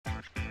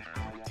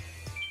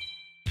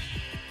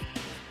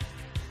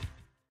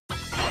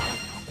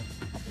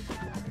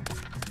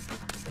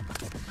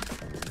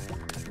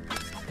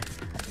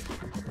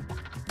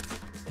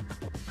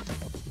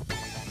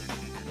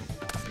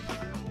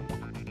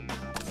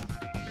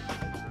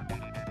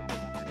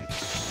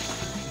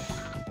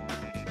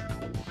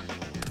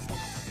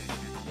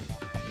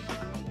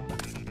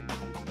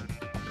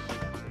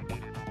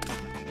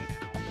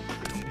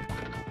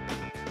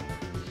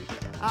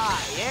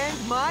I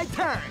end my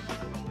turn.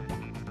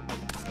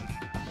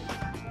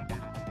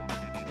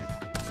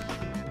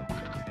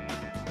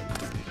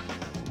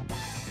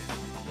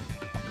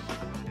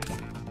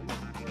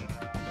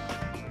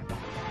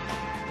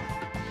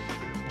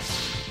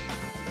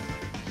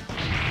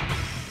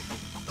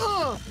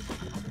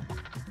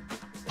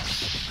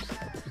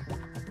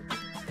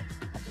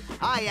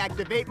 I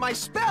activate my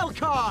spell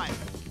card!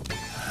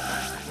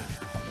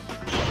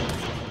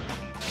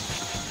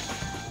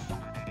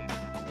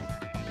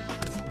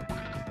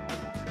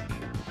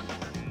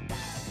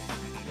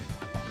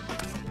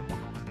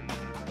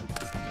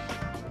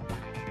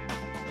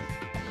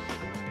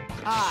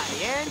 I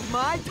end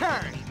my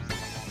turn!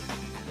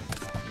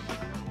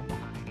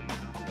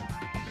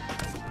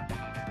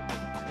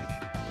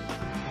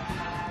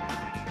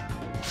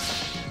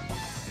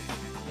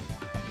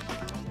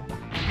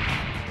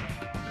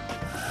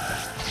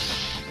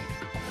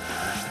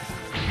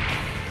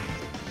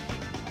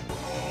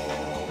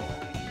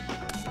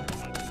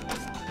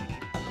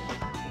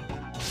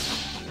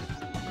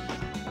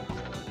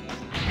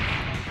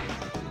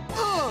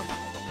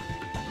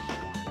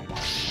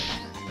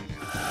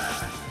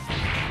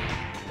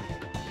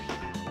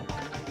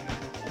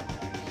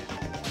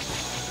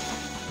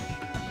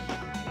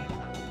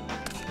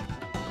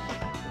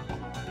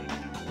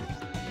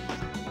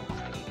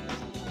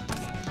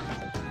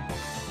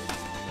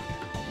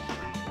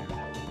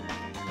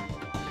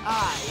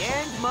 I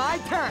end my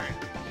turn.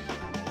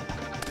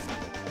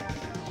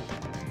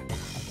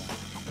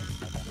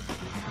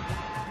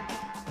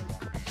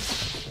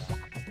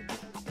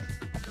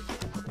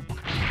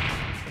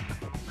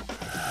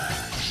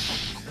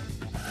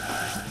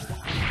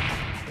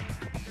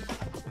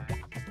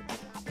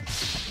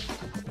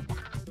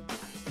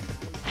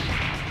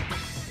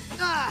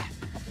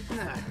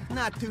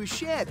 Not too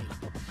shabby,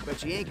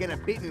 but you ain't gonna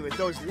beat me with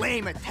those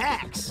lame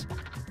attacks.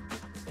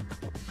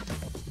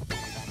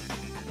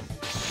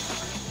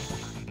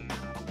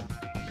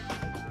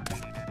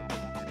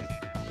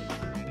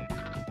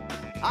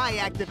 I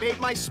activate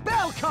my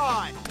spell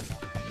card!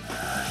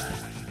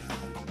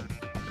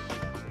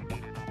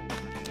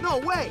 No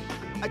way!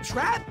 A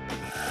trap?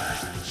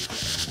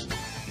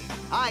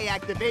 I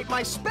activate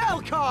my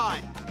spell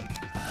card!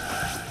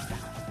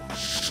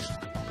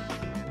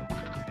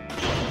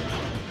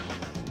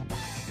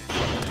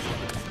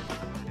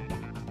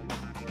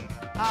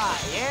 I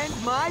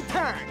end my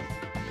turn!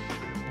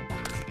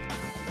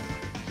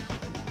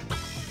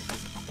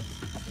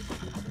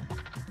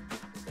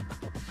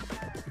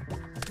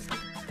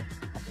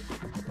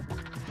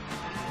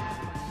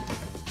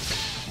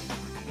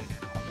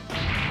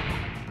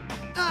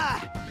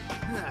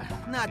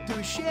 Not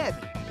too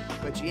shabby,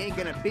 but you ain't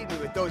gonna beat me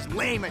with those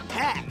lame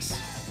attacks.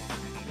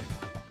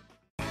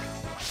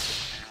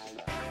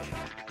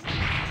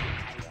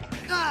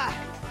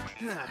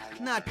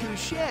 Not too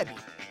shabby,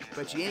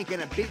 but you ain't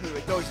gonna beat me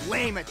with those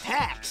lame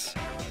attacks.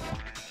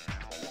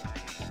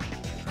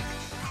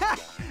 Ha!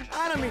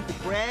 I don't mean to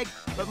brag,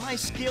 but my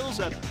skills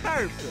are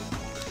perfect.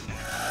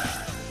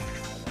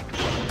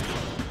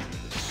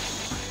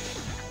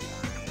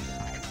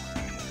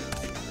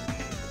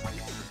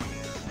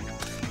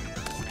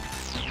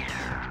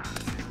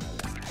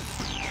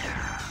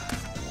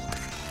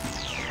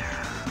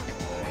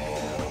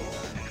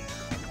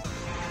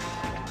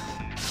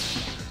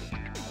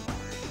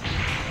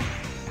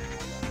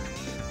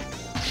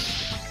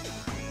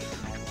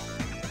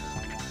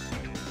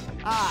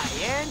 I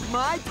end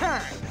my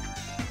turn.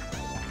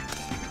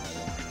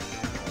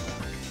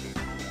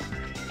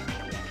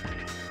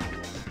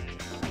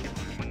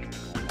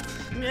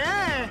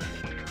 Yeah.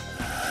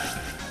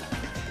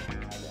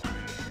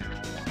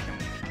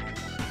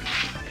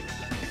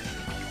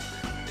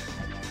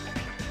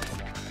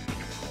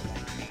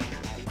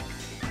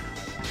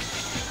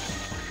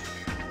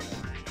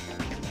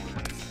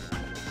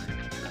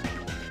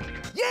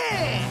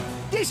 Yeah!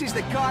 This is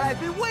the card I've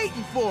been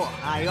waiting for!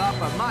 I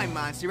offer my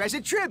monster as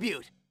a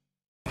tribute!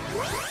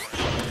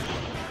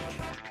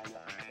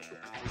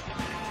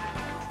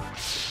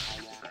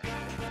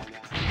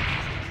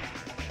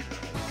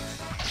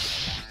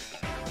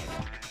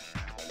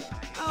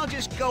 I'll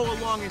just go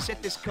along and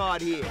set this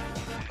card here.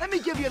 Let me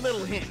give you a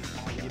little hint.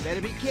 You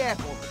better be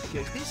careful,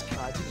 because this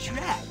card's a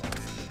trap.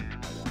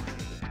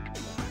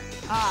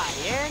 I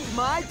end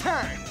my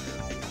turn!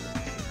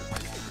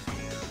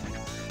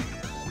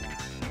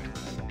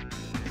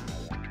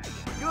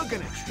 You're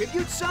gonna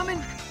tribute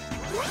summon?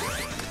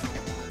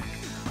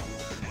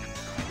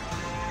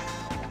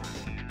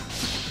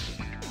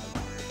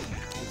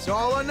 It's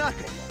all or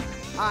nothing.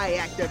 I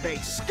activate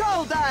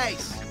Skull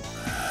Dice!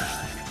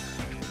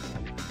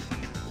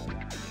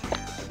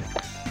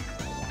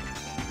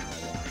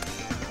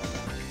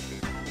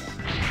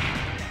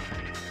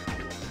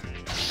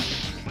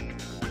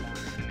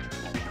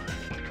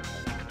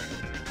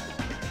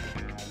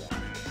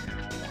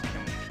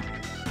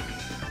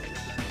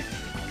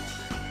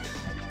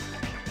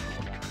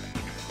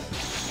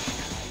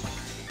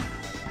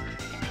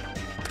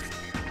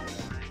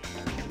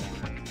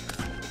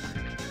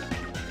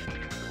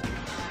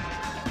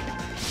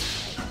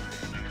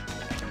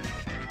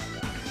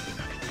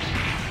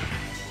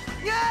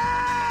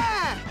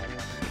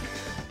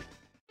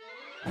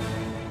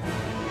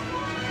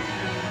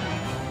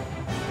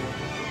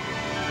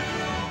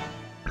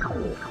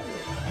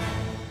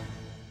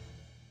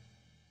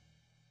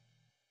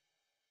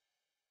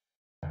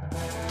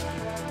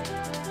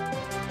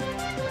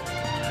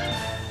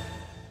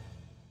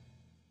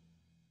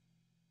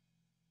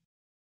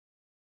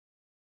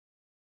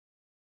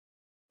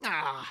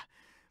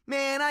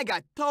 Man, I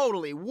got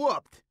totally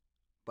whooped.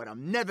 But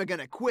I'm never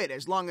gonna quit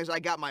as long as I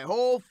got my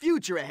whole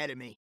future ahead of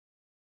me.